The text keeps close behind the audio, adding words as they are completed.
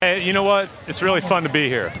you know what? It's really fun to be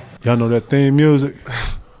here. Y'all know that theme music?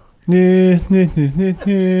 Yeah, yeah, yeah,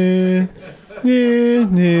 yeah, yeah,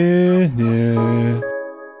 yeah, yeah.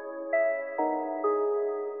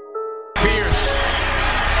 Pierce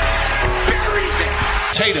buries it.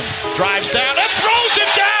 Tatum drives down and throws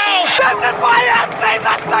it down. This is my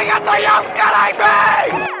in-season ticket. Are you kidding me?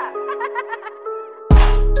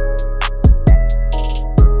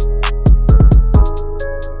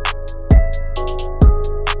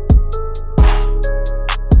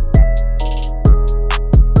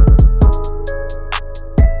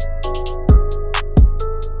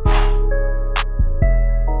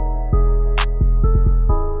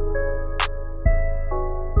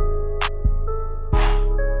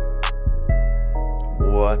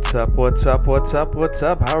 What's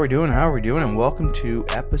up? How are we doing? And welcome to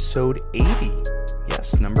episode 80.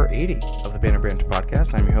 Yes, number 80 of the Banner Banter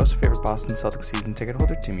podcast. I'm your host, favorite Boston Celtics season ticket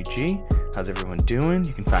holder, Timmy G. How's everyone doing?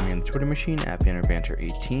 You can find me on the Twitter machine at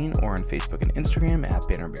BannerBanter18 or on Facebook and Instagram at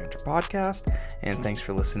Banner Banter Podcast. And thanks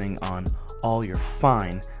for listening on all your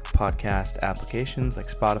fine podcast applications like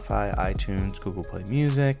Spotify, iTunes, Google Play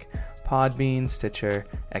Music, Podbean, Stitcher,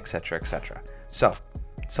 etc., etc. So,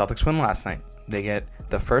 Celtics win last night. They get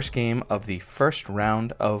the first game of the first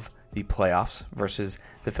round of the playoffs versus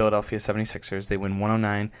the Philadelphia 76ers. They win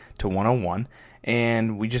 109-101,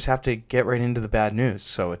 and we just have to get right into the bad news.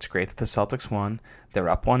 So it's great that the Celtics won. They're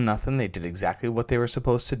up 1-0. They did exactly what they were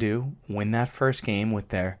supposed to do, win that first game with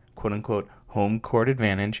their quote-unquote home court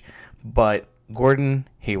advantage, but Gordon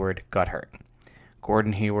Hayward got hurt.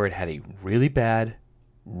 Gordon Hayward had a really bad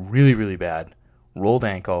rolled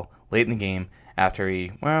ankle late in the game after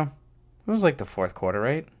it was like the fourth quarter,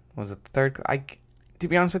 right? Was it the third? To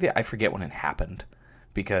be honest with you, I forget when it happened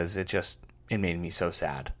because it made me so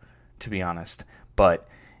sad, to be honest. But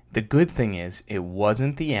the good thing is it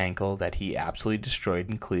wasn't the ankle that he absolutely destroyed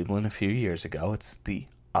in Cleveland a few years ago. It's the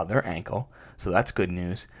other ankle, so that's good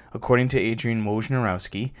news. According to Adrian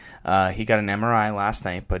Wojnarowski, he got an MRI last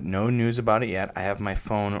night, but no news about it yet. I have my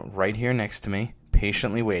phone right here next to me,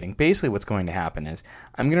 patiently waiting. Basically, what's going to happen is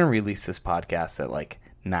I'm going to release this podcast at like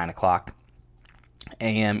 9 o'clock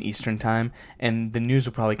a.m. Eastern Time, and the news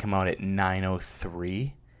will probably come out at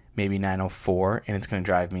 9:03, maybe 9:04, and it's going to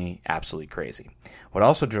drive me absolutely crazy. What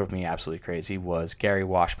also drove me absolutely crazy was Gary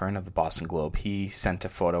Washburn of the Boston Globe. He sent a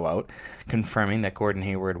photo out confirming that Gordon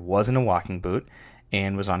Hayward was in a walking boot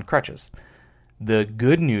and was on crutches. The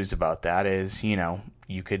good news about that is,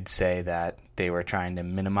 you could say that they were trying to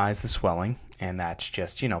minimize the swelling, and that's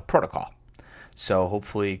just, protocol. So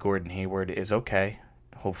hopefully Gordon Hayward is okay.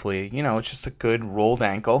 Hopefully, it's just a good rolled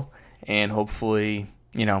ankle, and hopefully,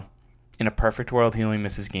 in a perfect world, he only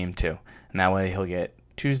misses game 2. And that way he'll get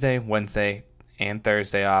Tuesday, Wednesday, and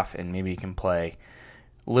Thursday off, and maybe he can play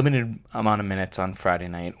limited amount of minutes on Friday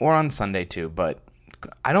night or on Sunday too. But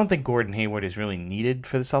I don't think Gordon Hayward is really needed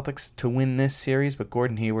for the Celtics to win this series, but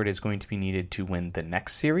Gordon Hayward is going to be needed to win the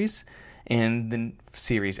next series and the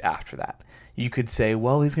series after that. You could say,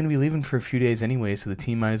 well, he's going to be leaving for a few days anyway, so the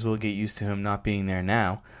team might as well get used to him not being there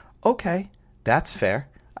now. Okay, that's fair.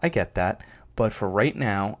 I get that. But for right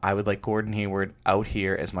now, I would like Gordon Hayward out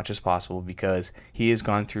here as much as possible because he has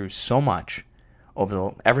gone through so much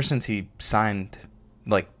ever since he signed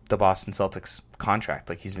the Boston Celtics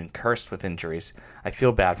contract. He's been cursed with injuries. I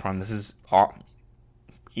feel bad for him. This is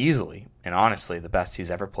easily and honestly the best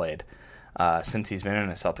he's ever played. Since he's been in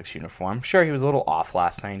a Celtics uniform. Sure, he was a little off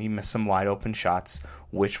last night. He missed some wide open shots,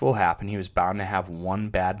 which will happen. He was bound to have one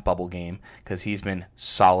bad bubble game because he's been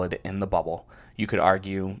solid in the bubble. You could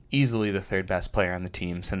argue easily the third best player on the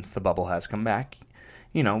team since the bubble has come back.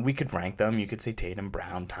 We could rank them. You could say Tatum,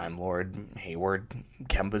 Brown, Time Lord, Hayward,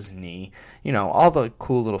 Kemba's knee, all the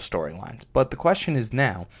cool little storylines. But the question is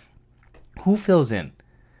now, who fills in?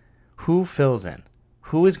 Who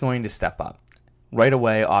is going to step up? Right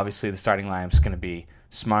away, obviously, the starting lineup is going to be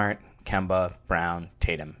Smart, Kemba, Brown,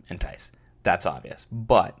 Tatum, and Tice. That's obvious.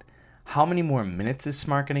 But how many more minutes is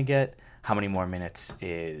Smart going to get? How many more minutes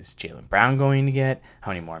is Jaylen Brown going to get?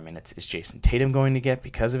 How many more minutes is Jason Tatum going to get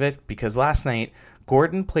because of it? Because last night,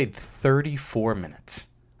 Gordon played 34 minutes.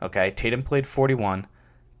 Okay, Tatum played 41,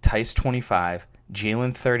 Tice 25,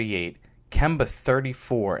 Jaylen 38, Kemba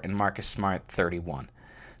 34, and Marcus Smart 31.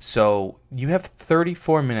 So you have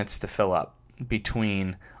 34 minutes to fill up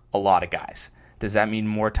between a lot of guys. Does that mean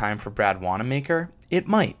more time for Brad Wanamaker? It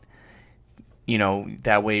might.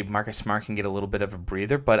 That way Marcus Smart can get a little bit of a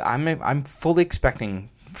breather, but I'm fully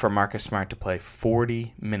expecting for Marcus Smart to play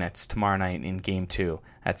 40 minutes tomorrow night in Game 2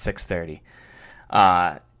 at 6:30.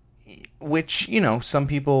 which, some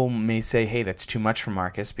people may say, hey, that's too much for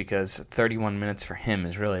Marcus because 31 minutes for him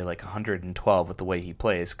is really like 112 with the way he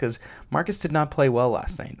plays, because Marcus did not play well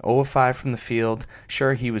last night. 0 of 5 from the field.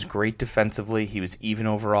 Sure, he was great defensively. He was even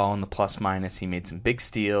overall in the plus-minus. He made some big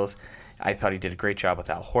steals. I thought he did a great job with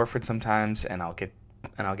Al Horford sometimes, and I'll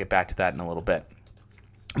get back to that in a little bit.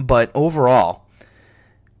 But overall,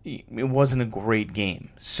 it wasn't a great game.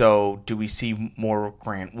 So do we see more of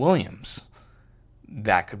Grant Williams?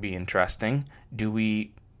 That could be interesting. Do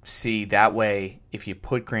we see that way if you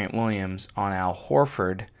put Grant Williams on Al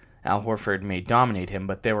Horford may dominate him,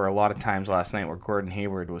 but there were a lot of times last night where Gordon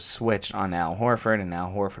Hayward was switched on Al Horford, and Al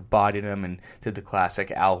Horford bodied him and did the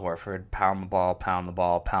classic Al Horford, pound the ball, pound the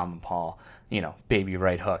ball, pound the ball, baby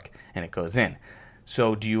right hook, and it goes in.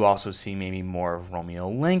 So do you also see maybe more of Romeo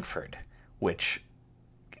Langford, which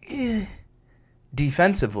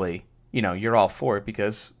defensively, you're all for it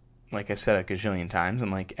because, like I've said a gazillion times,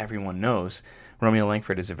 and like everyone knows, Romeo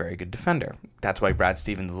Langford is a very good defender. That's why Brad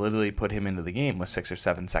Stevens literally put him into the game with 6 or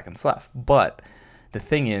 7 seconds left. But the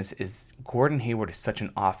thing is Gordon Hayward is such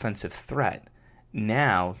an offensive threat.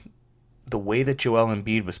 Now, the way that Joel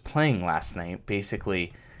Embiid was playing last night,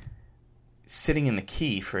 basically sitting in the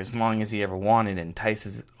key for as long as he ever wanted and Tice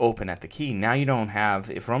is open at the key, now you don't have,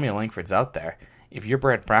 if Romeo Langford's out there, if you're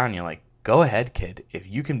Brett Brown, you're like, go ahead, kid. If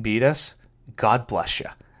you can beat us, God bless you.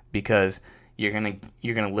 Because you're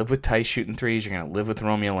gonna live with Tice shooting threes, you're gonna live with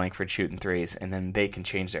Romeo Langford shooting threes, and then they can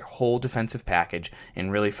change their whole defensive package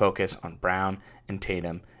and really focus on Brown and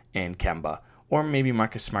Tatum and Kemba, or maybe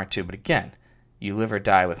Marcus Smart too. But again, you live or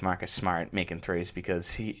die with Marcus Smart making threes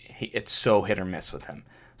because he it's so hit or miss with him.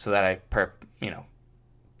 So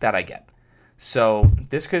that I get. So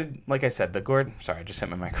this could, like I said, sorry, I just hit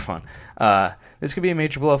my microphone. This could be a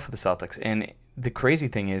major blow for the Celtics, and the crazy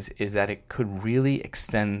thing is that it could really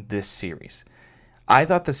extend this series. I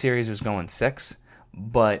thought the series was going 6,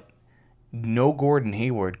 but no Gordon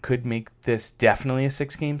Hayward could make this definitely a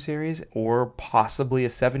 6-game series or possibly a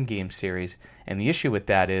 7-game series. And the issue with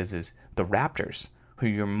that is the Raptors, who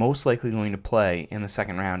you're most likely going to play in the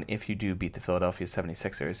second round if you do beat the Philadelphia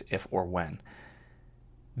 76ers, if or when,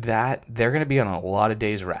 that they're going to be on a lot of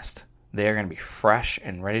days rest. They're going to be fresh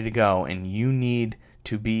and ready to go, and you need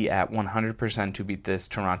to be at 100% to beat this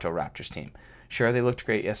Toronto Raptors team. Sure, they looked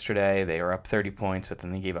great yesterday. They were up 30 points, but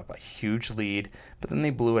then they gave up a huge lead. But then they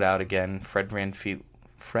blew it out again. Fred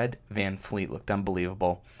VanVleet looked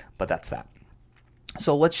unbelievable, but that's that.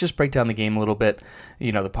 So let's just break down the game a little bit.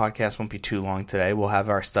 The podcast won't be too long today. We'll have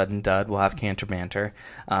our stud and dud. We'll have Cantor Banter.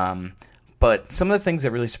 But some of the things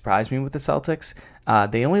that really surprised me with the Celtics,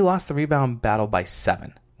 they only lost the rebound battle by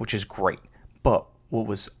 7, which is great. But what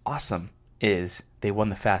was awesome is they won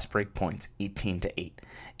the fast break points 18-8.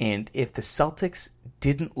 And if the Celtics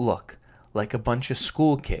didn't look like a bunch of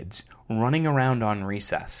school kids running around on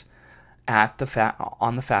recess on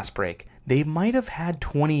the fast break, they might have had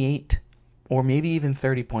 28 or maybe even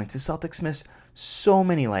 30 points. The Celtics missed so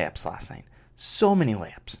many layups last night. So many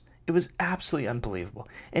layups. It was absolutely unbelievable.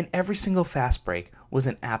 And every single fast break was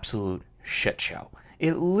an absolute shit show.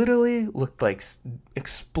 It literally looked like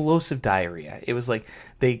explosive diarrhea. It was like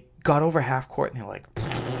they got over half court and they were like,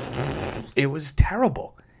 it was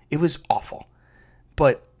terrible. It was awful.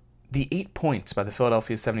 But the 8 points by the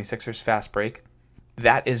Philadelphia 76ers fast break,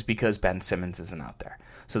 that is because Ben Simmons isn't out there.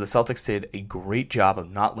 So the Celtics did a great job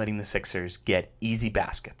of not letting the Sixers get easy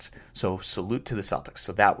baskets. So salute to the Celtics.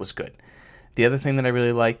 So that was good. The other thing that I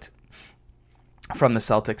really liked from the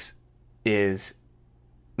Celtics is,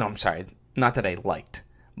 not that I liked,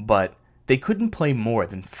 but they couldn't play more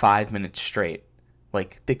than 5 minutes straight.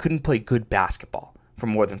 Like, they couldn't play good basketball for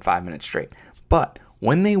more than 5 minutes straight. But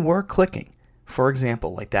when they were clicking, for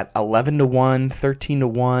example, like that 11-1,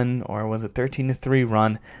 13-1, or was it 13-3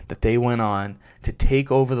 run that they went on to take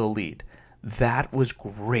over the lead, that was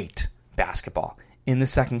great basketball. In the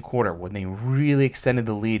second quarter, when they really extended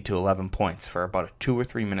the lead to 11 points for about a 2 or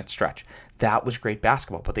 3 minute stretch, that was great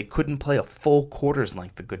basketball. But they couldn't play a full quarter's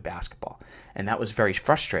length of good basketball. And that was very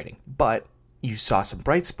frustrating. But you saw some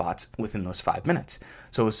bright spots within those 5 minutes.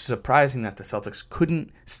 So it was surprising that the Celtics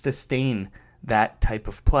couldn't sustain that type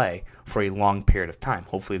of play for a long period of time.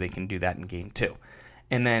 Hopefully they can do that in game 2.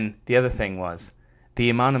 And then the other thing was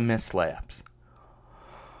the amount of missed layups.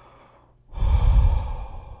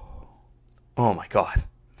 Oh my God.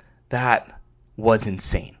 That was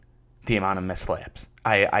insane. The amount of missed layups.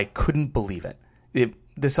 I couldn't believe it.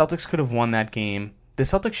 The Celtics could have won that game. The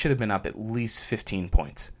Celtics should have been up at least 15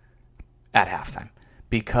 points at halftime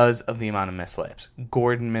because of the amount of missed layups.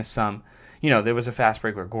 Gordon missed some. there was a fast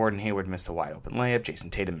break where Gordon Hayward missed a wide open layup, Jason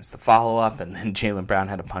Tatum missed the follow-up, and then Jaylen Brown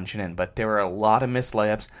had to punch it in. But there were a lot of missed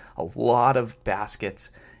layups, a lot of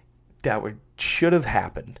baskets that should have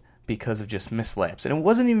happened because of just missed layups. And it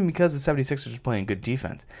wasn't even because the 76ers were playing good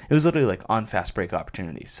defense. It was literally like on fast break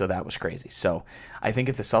opportunities, so that was crazy. So I think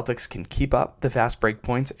if the Celtics can keep up the fast break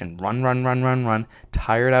points and run,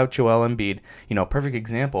 tired out Joel Embiid, perfect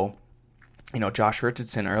example, Josh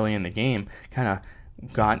Richardson early in the game kind of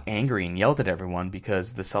got angry and yelled at everyone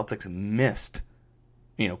because the Celtics missed.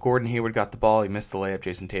 Gordon Hayward got the ball, he missed the layup,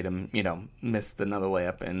 Jason Tatum, missed another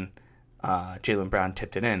layup, and Jaylen Brown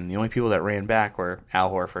tipped it in. The only people that ran back were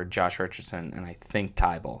Al Horford, Josh Richardson, and I think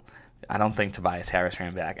Tybal. I don't think Tobias Harris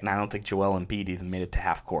ran back, and I don't think Joel Embiid even made it to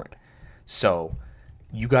half court. So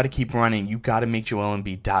you got to keep running. You got to make Joel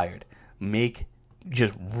Embiid tired.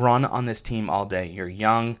 Just run on this team all day. You're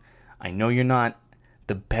young. I know you're not.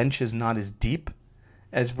 The bench is not as deep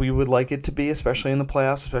as we would like it to be, especially in the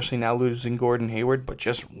playoffs, especially now losing Gordon Hayward, but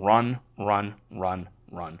just run.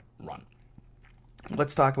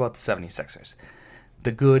 Let's talk about the 76ers,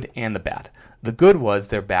 the good and the bad. The good was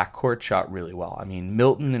their backcourt shot really well. I mean,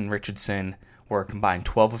 Milton and Richardson were combined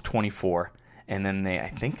 12 of 24, and then I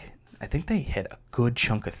think they hit a good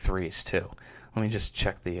chunk of threes too. Let me just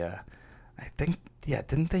check didn't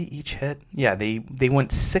they each hit? Yeah, they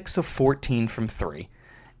went 6 of 14 from 3,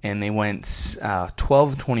 and they went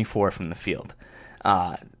 12 of 24 from the field.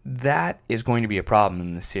 That is going to be a problem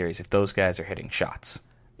in this series if those guys are hitting shots.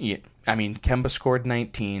 I mean, Kemba scored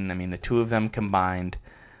 19. I mean, the two of them combined,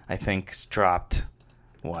 I think, dropped,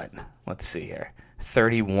 let's see here,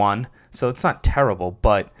 31. So it's not terrible,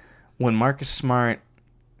 but when Marcus Smart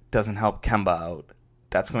doesn't help Kemba out,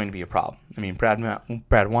 that's going to be a problem. I mean,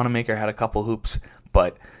 Brad Wanamaker had a couple hoops,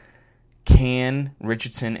 but can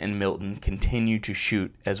Richardson and Milton continue to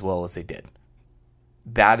shoot as well as they did?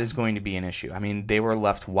 That is going to be an issue. I mean, they were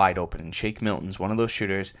left wide open, and Shake Milton's one of those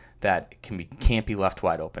shooters that can't be left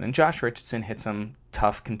wide open. And Josh Richardson hit some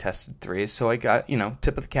tough contested threes, so I got,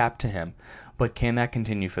 tip of the cap to him. But can that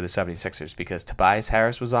continue for the 76ers? Because Tobias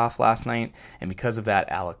Harris was off last night, and because of that,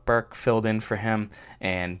 Alec Burke filled in for him,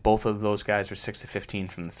 and both of those guys were 6 of 15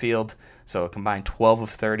 from the field. So a combined 12 of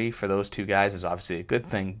 30 for those two guys is obviously a good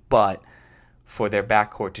thing, but for their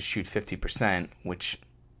backcourt to shoot 50%, which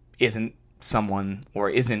isn't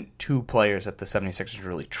two players that the 76ers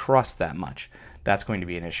really trust that much, that's going to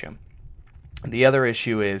be an issue. The other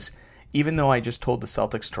issue is, even though I just told the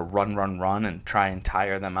Celtics to run and try and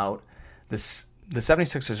tire them out, the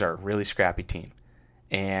 76ers are a really scrappy team.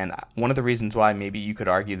 And one of the reasons why maybe you could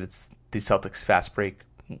argue that the Celtics fast break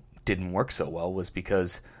didn't work so well was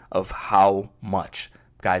because of how much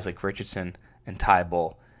guys like Richardson and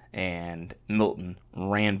Tybal and Milton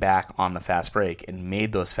ran back on the fast break and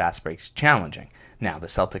made those fast breaks challenging. Now, the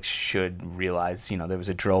Celtics should realize, there was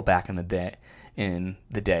a drill back in the day,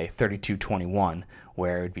 32-21,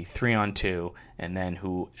 where it would be 3-on-2, and then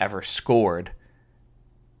whoever scored,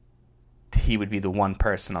 he would be the one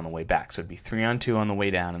person on the way back. So it'd be 3-on-2 on the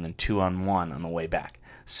way down, and then 2-on-1 on the way back.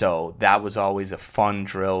 So that was always a fun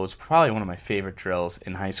drill. It was probably one of my favorite drills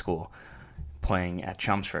in high school, playing at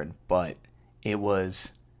Chelmsford, but it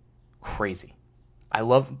was crazy. I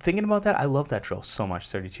love thinking about that. I love that drill so much,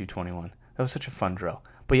 32-21. That was such a fun drill.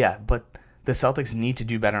 But the Celtics need to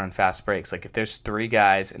do better on fast breaks. Like, if there's three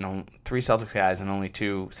Celtics guys and only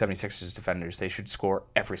 2 76ers defenders, they should score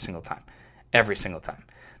every single time. Every single time.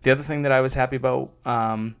 The other thing that I was happy about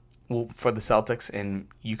for the Celtics, and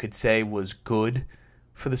you could say was good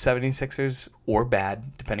for the 76ers, or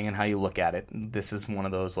bad, depending on how you look at it. This is one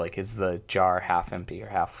of those, is the jar half empty or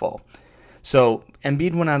half full? So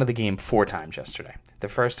Embiid went out of the game 4 times yesterday. The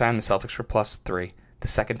first time, the Celtics were +3. The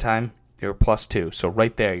second time, they were +2. So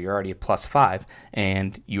right there, you're already at +5,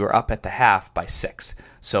 and you were up at the half by 6.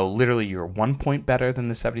 So literally, you're 1 point better than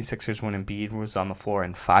the 76ers when Embiid was on the floor,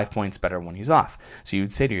 and 5 points better when he's off. So you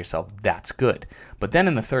would say to yourself, that's good. But then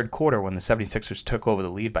in the third quarter, when the 76ers took over the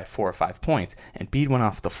lead by 4 or 5 points, Embiid went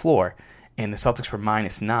off the floor, and the Celtics were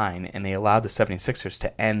 -9, and they allowed the 76ers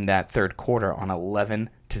to end that third quarter on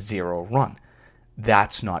 11-0 run.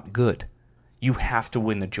 That's not good. You have to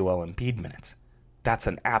win the Joel Embiid minutes. That's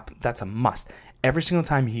a must. Every single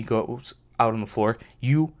time he goes out on the floor,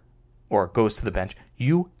 or goes to the bench,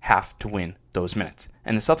 you have to win those minutes.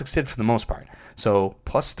 And the Celtics did for the most part. So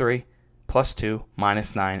 +3, +2,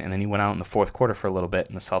 -9, and then he went out in the fourth quarter for a little bit,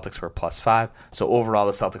 and the Celtics were +5. So overall,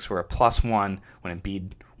 the Celtics were a +1 when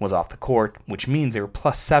Embiid was off the court, which means they were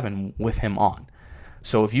 +7 with him on.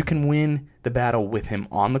 So if you can win the battle with him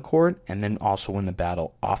on the court and then also win the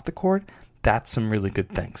battle off the court, that's some really good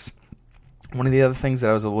things. One of the other things that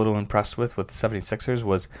I was a little impressed with the 76ers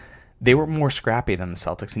was they were more scrappy than the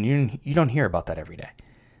Celtics, and you don't hear about that every day.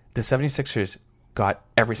 The 76ers got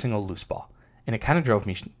every single loose ball, and it kind of drove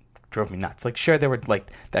me nuts. Like, sure, there were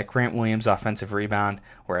like that Grant Williams offensive rebound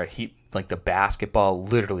where he, like, the basketball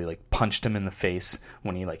literally like punched him in the face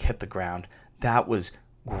when he like hit the ground. That was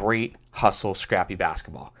great hustle, scrappy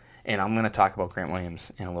basketball. And I'm going to talk about Grant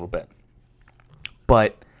Williams in a little bit.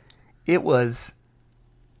 But it was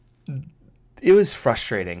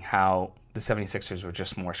frustrating how the 76ers were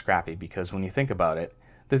just more scrappy, because when you think about it,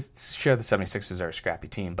 the 76ers are a scrappy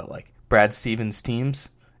team, but like Brad Stevens' teams,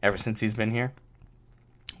 ever since he's been here,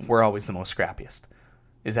 we're always the most scrappiest.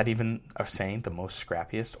 Is that even a saying, the most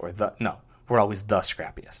scrappiest? No, we're always the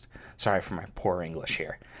scrappiest. Sorry for my poor English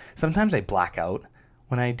here. Sometimes I black out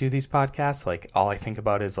when I do these podcasts. Like, all I think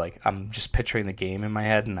about is like, I'm just picturing the game in my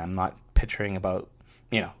head, and I'm not thinking about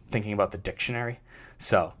the dictionary.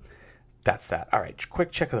 So that's that. All right,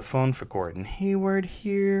 quick check of the phone for Gordon Hayward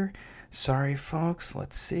here. Sorry, folks.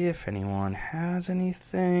 Let's see if anyone has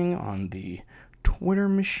anything on the Twitter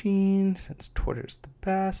machine, since Twitter's the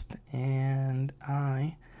best, and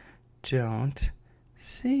I don't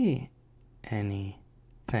see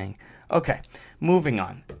anything. Okay, moving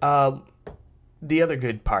on. The other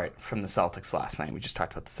good part from the Celtics last night, we just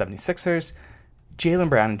talked about the 76ers, Jaylen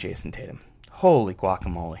Brown and Jason Tatum. Holy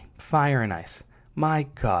guacamole. Fire and ice. My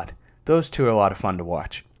God. Those two are a lot of fun to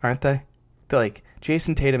watch, aren't they? Like,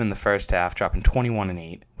 Jason Tatum in the first half, dropping 21 and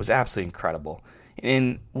 8, was absolutely incredible.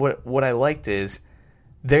 And what I liked is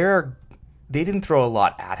they didn't throw a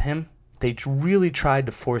lot at him. They really tried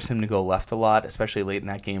to force him to go left a lot, especially late in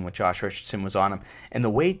that game when Josh Richardson was on him. And the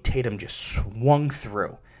way Tatum just swung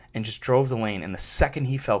through and just drove the lane, and the second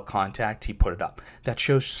he felt contact, he put it up. That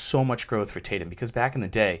shows so much growth for Tatum, because back in the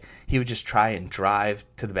day, he would just try and drive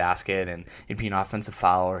to the basket, and it'd be an offensive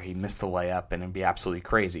foul, or he'd miss the layup, and it'd be absolutely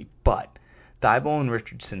crazy. But Thibault and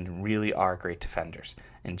Richardson really are great defenders,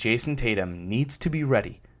 and Jason Tatum needs to be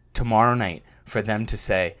ready tomorrow night for them to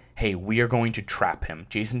say, hey, we are going to trap him.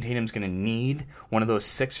 Jason Tatum's going to need one of those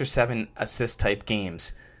 6 or 7 assist type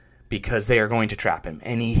games, because they are going to trap him,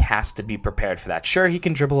 and he has to be prepared for that. Sure, he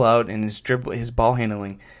can dribble out, and his ball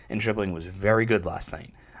handling and dribbling was very good last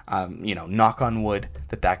night. Knock on wood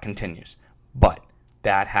that continues. But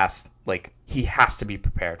he has to be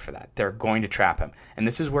prepared for that. They're going to trap him. And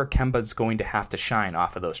this is where Kemba's going to have to shine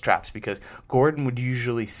off of those traps, because Gordon would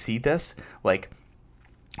usually see this. Like,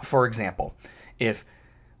 for example, if,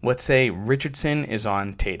 let's say, Richardson is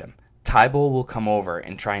on Tatum, Thibault will come over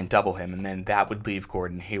and try and double him, and then that would leave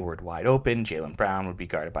Gordon Hayward wide open. Jaylen Brown would be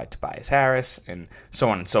guarded by Tobias Harris, and so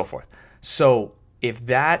on and so forth. So if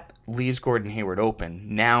that leaves Gordon Hayward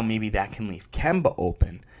open, now maybe that can leave Kemba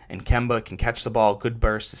open, and Kemba can catch the ball, good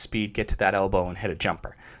burst of speed, get to that elbow, and hit a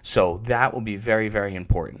jumper. So that will be very, very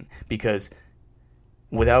important, because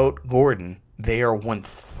without Gordon, they are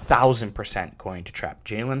 1,000% going to trap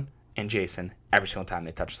Jaylen and Jason every single time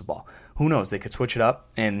they touch the ball. Who knows? They could switch it up.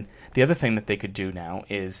 And the other thing that they could do now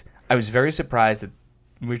is, I was very surprised that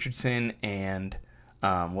Richardson and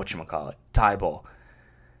Thibault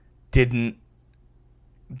didn't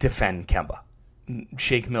defend Kemba.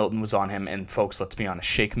 Shake Milton was on him, and folks, let's be honest,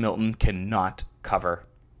 Shake Milton cannot cover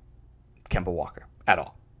Kemba Walker at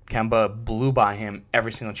all. Kemba blew by him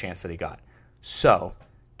every single chance that he got. So,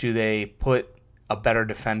 do they put a better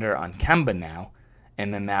defender on Kemba now?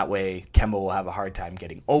 And then that way, Kemba will have a hard time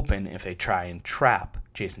getting open if they try and trap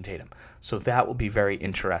Jason Tatum. So that will be very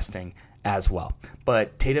interesting as well.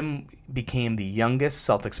 But Tatum became the youngest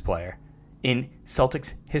Celtics player in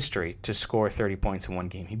Celtics history to score 30 points in one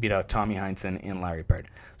game. He beat out Tommy Heinsohn and Larry Bird.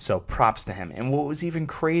 So props to him. And what was even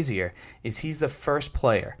crazier is he's the first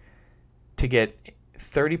player to get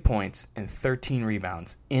 30 points and 13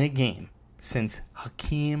 rebounds in a game since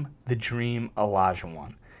Hakeem the Dream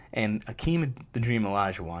Olajuwon. And Hakeem the Dream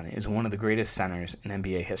Olajuwon is one of the greatest centers in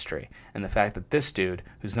NBA history. And the fact that this dude,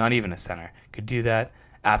 who's not even a center, could do that,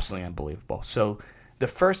 absolutely unbelievable. So the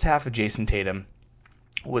first half of Jason Tatum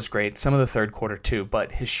was great. Some of the third quarter too,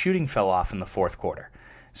 but his shooting fell off in the fourth quarter.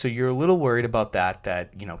 So you're a little worried about that,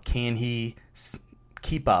 can he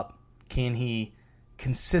keep up? Can he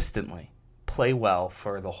consistently play well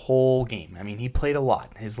for the whole game? I mean, he played a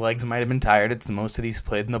lot. His legs might have been tired. It's the most that he's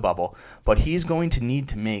played in the bubble. But he's going to need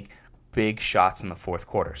to make big shots in the fourth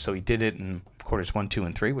quarter. So he did it in quarters 1, 2,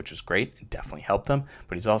 and 3, which was great. It definitely helped them.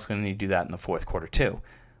 But he's also going to need to do that in the fourth quarter too.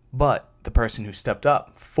 But the person who stepped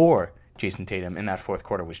up for Jason Tatum in that fourth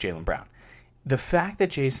quarter was Jaylen Brown. The fact that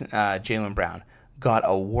Jaylen Brown got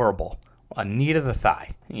a warble, a knee to the thigh,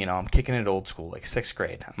 I'm kicking it old school, like 6th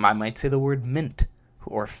grade. I might say the word mint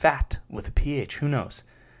or fat with a PH, who knows?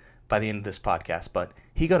 by the end of this podcast, but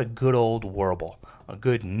he got a good old warble, a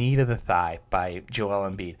good knee to the thigh by Joel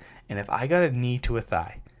Embiid. And if I got a knee to a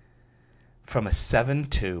thigh from a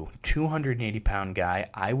 7'2", 280-pound guy,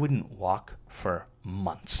 I wouldn't walk for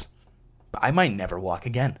months. I might never walk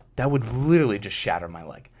again. That would literally just shatter my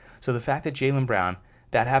leg. So the fact that Jaylen Brown,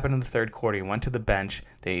 that happened in the third quarter, he went to the bench,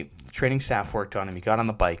 training staff worked on him, he got on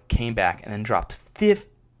the bike, came back, and then dropped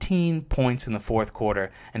 15 points in the fourth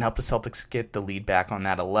quarter and helped the Celtics get the lead back on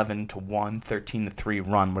that 11-1,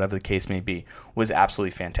 13-3 run, whatever the case may be, was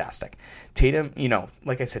absolutely fantastic. Tatum,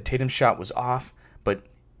 like I said, Tatum's shot was off, but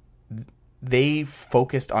they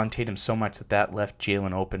focused on Tatum so much that left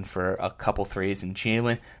Jaylen open for a couple threes, and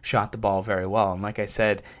Jaylen shot the ball very well. And like I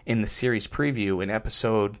said in the series preview in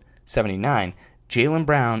episode 79, Jaylen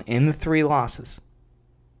Brown in the three losses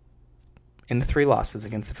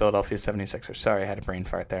against the Philadelphia 76ers. Sorry, I had a brain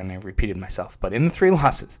fart there and I repeated myself. But in the three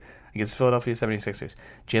losses against the Philadelphia 76ers,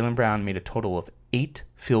 Jaylen Brown made a total of 8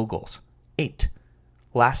 field goals. 8.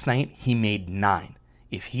 Last night, he made 9.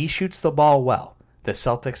 If he shoots the ball well, the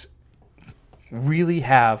Celtics really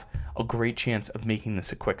have a great chance of making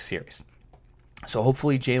this a quick series. So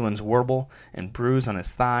hopefully Jaylen's warble and bruise on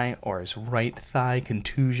his thigh or his right thigh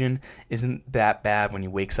contusion isn't that bad when he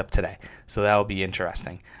wakes up today. So that will be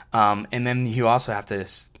interesting. And then you also have to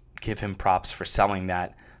give him props for selling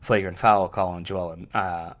that flagrant foul call on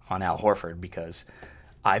on Al Horford, because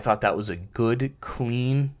I thought that was a good,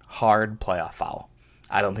 clean, hard playoff foul.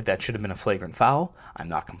 I don't think that should have been a flagrant foul. I'm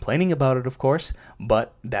not complaining about it, of course,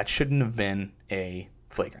 but that shouldn't have been a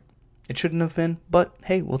flagrant. It shouldn't have been, but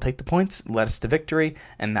hey, we'll take the points, led us to victory,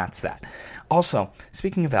 and that's that. Also,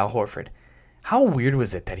 speaking of Al Horford, how weird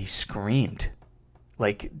was it that he screamed?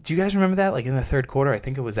 Like, do you guys remember that? Like in the third quarter, I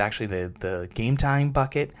think it was actually the game-tying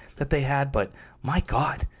bucket that they had, but my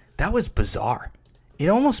God, that was bizarre. It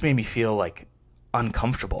almost made me feel like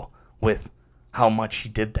uncomfortable with how much he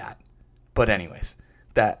did that. But anyways,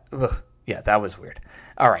 that was weird.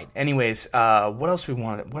 All right. Anyways, what else I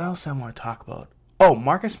want to talk about? Oh,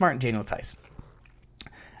 Marcus Smart and Daniel Theis.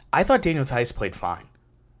 I thought Daniel Theis played fine.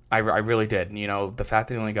 I really did. The fact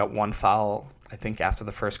that he only got one foul, I think, after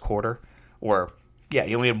the first quarter,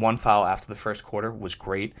 he only had one foul after the first quarter was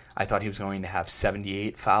great. I thought he was going to have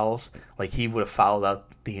 78 fouls. Like, he would have fouled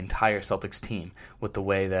out the entire Celtics team with the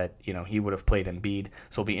way that, he would have played Embiid.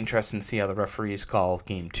 So it'll be interesting to see how the referees call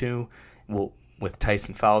Game 2. With Theis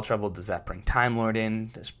in foul trouble, does that bring Time Lord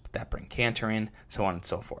in? Does that bring Cantor in? So on and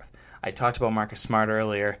so forth. I talked about Marcus Smart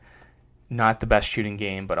earlier. Not the best shooting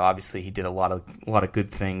game, but obviously he did a lot of good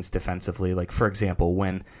things defensively. Like, for example,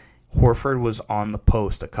 when Horford was on the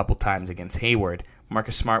post a couple times against Hayward,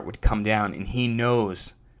 Marcus Smart would come down, and he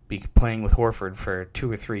knows, playing with Horford for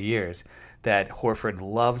 2 or 3 years, that Horford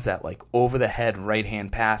loves that over-the-head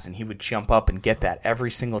right-hand pass, and he would jump up and get that every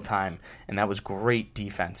single time, and that was great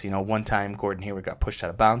defense. One time Gordon Hayward got pushed out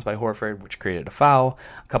of bounds by Horford, which created a foul.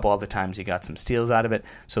 A couple other times he got some steals out of it,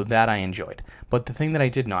 so that I enjoyed. But the thing that I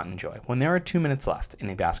did not enjoy, when there are 2 minutes left in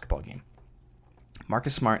a basketball game,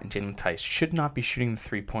 Marcus Smart and Daniel Theis should not be shooting the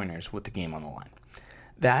three-pointers with the game on the line.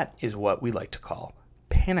 That is what we like to call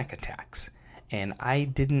panic attacks, and I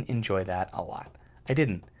didn't enjoy that a lot. I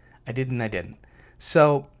didn't.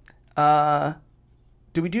 So,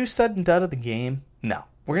 do we do stud and dud of the game? No.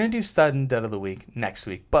 We're going to do stud and dud of the week next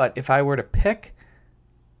week. But if I were to pick,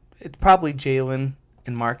 it's probably Jaylen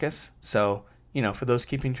and Marcus. So, for those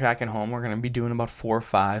keeping track at home, we're going to be doing about 4 or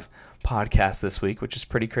 5 podcasts this week, which is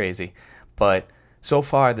pretty crazy. But so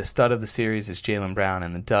far, the stud of the series is Jaylen Brown,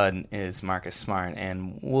 and the dud is Marcus Smart,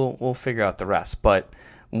 and we'll figure out the rest. But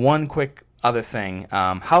one quick other thing,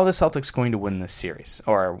 how are the Celtics going to win this series,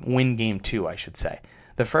 or win Game 2, I should say?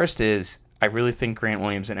 The first is, I really think Grant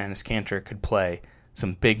Williams and Enes Kanter could play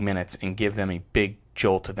some big minutes and give them a big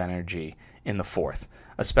jolt of energy in the fourth,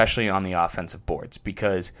 especially on the offensive boards,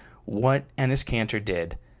 because what Enes Kanter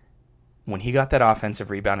did when he got that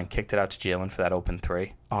offensive rebound and kicked it out to Jaylen for that open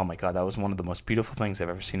three, oh my God, that was one of the most beautiful things I've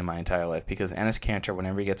ever seen in my entire life, because Enes Kanter,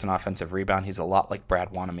 whenever he gets an offensive rebound, he's a lot like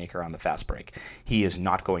Brad Wanamaker on the fast break. He is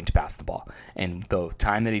not going to pass the ball. And the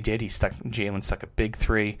time that he did, Jaylen stuck a big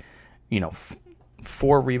three,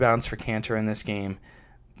 4 rebounds for Kanter in this game.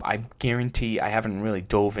 I guarantee, I haven't really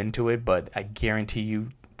dove into it, but I guarantee you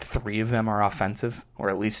 3 of them are offensive, or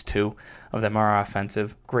at least 2 of them are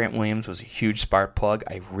offensive. Grant Williams was a huge spark plug.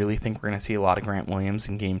 I really think we're going to see a lot of Grant Williams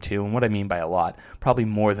in Game 2, and what I mean by a lot, probably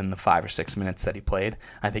more than the 5 or 6 minutes that he played.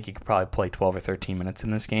 I think he could probably play 12 or 13 minutes in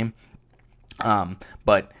this game.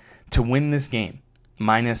 But to win this game,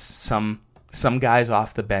 minus some guys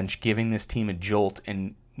off the bench, giving this team a jolt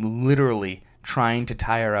and literally trying to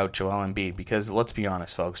tire out Joel Embiid, because let's be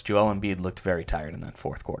honest, folks, Joel Embiid looked very tired in that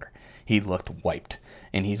fourth quarter. He looked wiped,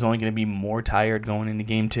 and he's only going to be more tired going into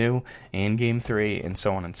Game 2 and Game 3 and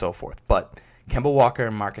so on and so forth. But Kemba Walker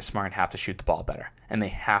and Marcus Smart have to shoot the ball better, and they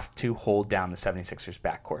have to hold down the 76ers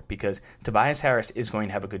backcourt, because Tobias Harris is going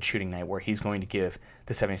to have a good shooting night where he's going to give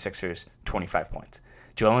the 76ers 25 points.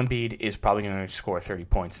 Joel Embiid is probably going to score 30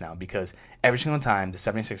 points now, because every single time the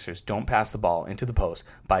 76ers don't pass the ball into the post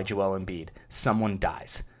by Joel Embiid, someone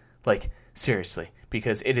dies. Like, seriously,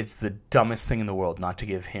 because it is the dumbest thing in the world not to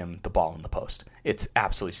give him the ball in the post. It's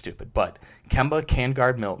absolutely stupid. But Kemba can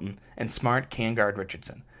guard Milton, and Smart can guard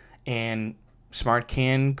Richardson. And Smart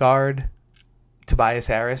can guard Tobias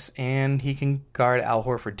Harris, and he can guard Al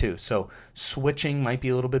Horford too. So switching might be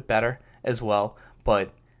a little bit better as well,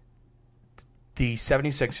 but the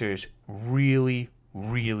 76ers really,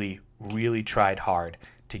 really, really tried hard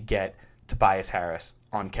to get Tobias Harris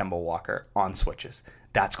on Kemba Walker on switches.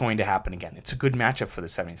 That's going to happen again. It's a good matchup for the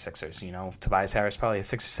 76ers. You know, Tobias Harris probably has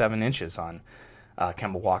 6 or 7 inches on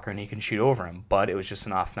Kemba Walker, and he can shoot over him, but it was just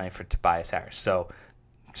an off night for Tobias Harris. So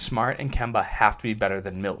Smart and Kemba have to be better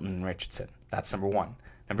than Milton and Richardson. That's number one.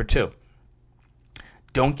 Number two,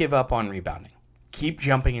 don't give up on rebounding. Keep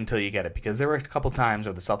jumping until you get it, because there were a couple times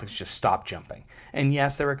where the Celtics just stopped jumping. And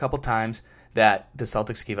yes, there were a couple times that the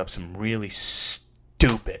Celtics gave up some really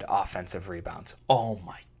stupid offensive rebounds. Oh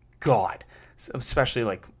my God. Especially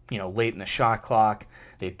late in the shot clock.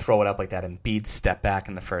 They'd throw it up like that, and Embiid step back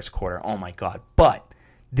in the first quarter. Oh my God. But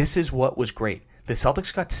this is what was great. The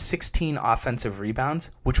Celtics got 16 offensive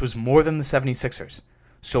rebounds, which was more than the 76ers.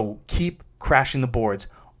 So keep crashing the boards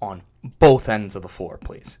on both ends of the floor,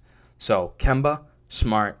 please. So Kemba,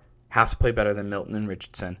 Smart have to play better than Milton and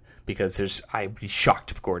Richardson, because I'd be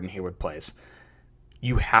shocked if Gordon Hayward plays.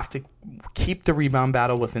 You have to keep the rebound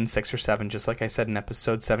battle within 6 or 7, just like I said in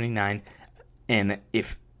episode 79. And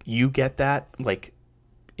if you get that, like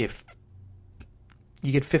if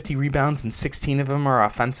you get 50 rebounds and 16 of them are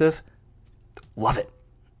offensive, love it.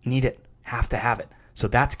 Need it. Have to have it. So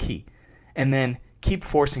that's key. And then keep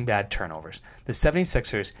forcing bad turnovers. The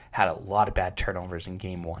 76ers had a lot of bad turnovers in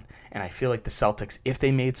Game 1. And I feel like the Celtics, if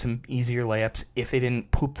they made some easier layups, if they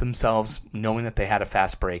didn't poop themselves knowing that they had a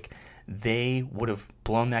fast break, they would have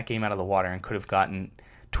blown that game out of the water and could have gotten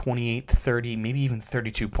 28, 30, maybe even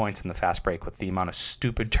 32 points in the fast break with the amount of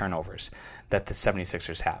stupid turnovers that the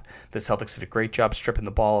 76ers have. The Celtics did a great job stripping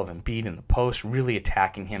the ball of Embiid in the post, really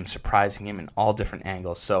attacking him, surprising him in all different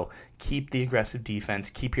angles. So keep the aggressive defense,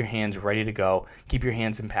 keep your hands ready to go, keep your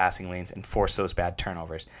hands in passing lanes, and force those bad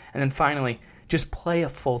turnovers. And then finally, just play a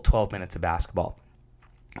full 12 minutes of basketball.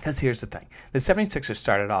 Because here's the thing. The 76ers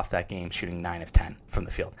started off that game shooting 9 of 10 from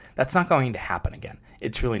the field. That's not going to happen again.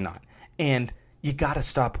 It's really not. And you got to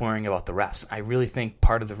stop worrying about the refs. I really think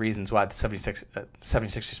part of the reasons why the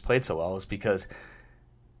 76ers played so well is because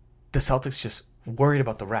the Celtics just worried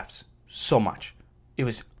about the refs so much. It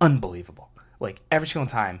was unbelievable. Like, every single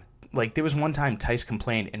time. Like, there was one time Tice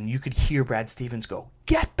complained, and you could hear Brad Stevens go,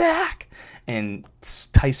 "Get back!" And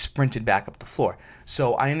Tice sprinted back up the floor.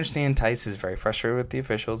 So I understand Tice is very frustrated with the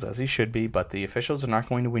officials, as he should be, but the officials are not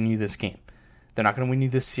going to win you this game. They're not going to win you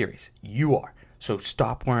this series. You are. So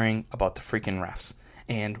stop worrying about the freaking refs.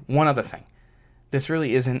 And one other thing. This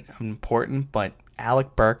really isn't important, but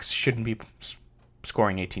Alec Burks shouldn't be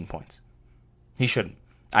scoring 18 points. He shouldn't.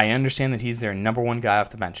 I understand that he's their number one guy off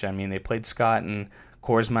the bench. I mean, they played Scott and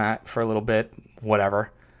Korsmat for a little bit,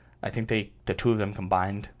 whatever. I think the two of them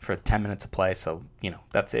combined for 10 minutes of play, so,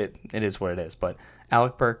 that's it. It is what it is. But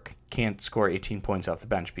Alec Burke can't score 18 points off the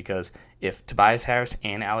bench, because if Tobias Harris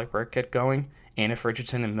and Alec Burke get going, and if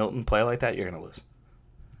Richardson and Milton play like that, you're going to lose.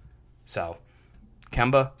 So,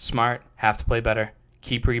 Kemba, Smart, have to play better.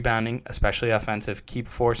 Keep rebounding, especially offensive. Keep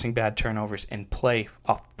forcing bad turnovers, and play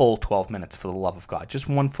a full 12 minutes for the love of God. Just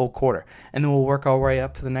one full quarter. And then we'll work our way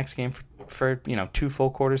up to the next game for 2 full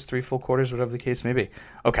quarters, 3 full quarters, whatever the case may be.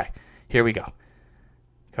 Okay, here we go.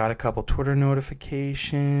 Got a couple Twitter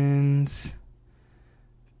notifications.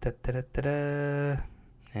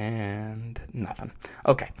 And nothing.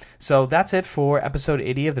 Okay, so that's it for episode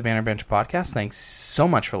 80 of the Banner Bench Podcast. Thanks so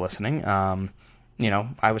much for listening.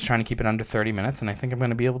 I was trying to keep it under 30 minutes, and I think I'm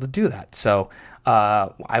going to be able to do that. So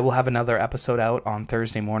I will have another episode out on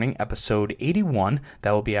Thursday morning, episode 81.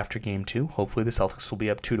 That will be after Game 2. Hopefully the Celtics will be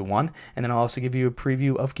up 2-1. And then I'll also give you a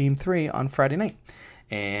preview of Game 3 on Friday night.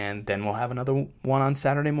 And then we'll have another one on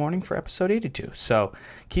Saturday morning for episode 82. So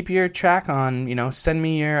keep your track on, send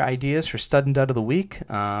me your ideas for Stud and Dud of the Week.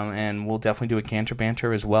 And we'll definitely do a Cantor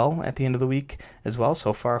Banter as well at the end of the week as well.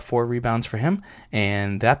 So far, 4 rebounds for him.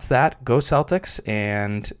 And that's that. Go Celtics.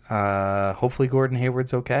 And hopefully Gordon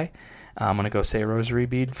Hayward's okay. I'm going to go say a rosary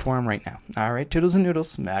bead for him right now. All right, toodles and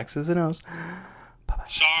noodles. X's and O's. Bye-bye.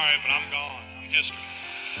 Sorry, but I'm gone. I'm history.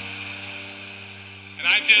 And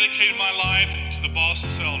I dedicated my life to the Boston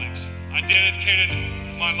Celtics. I dedicated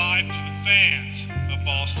my life to the fans of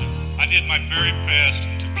Boston. I did my very best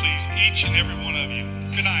to please each and every one of you.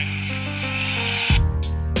 Good night.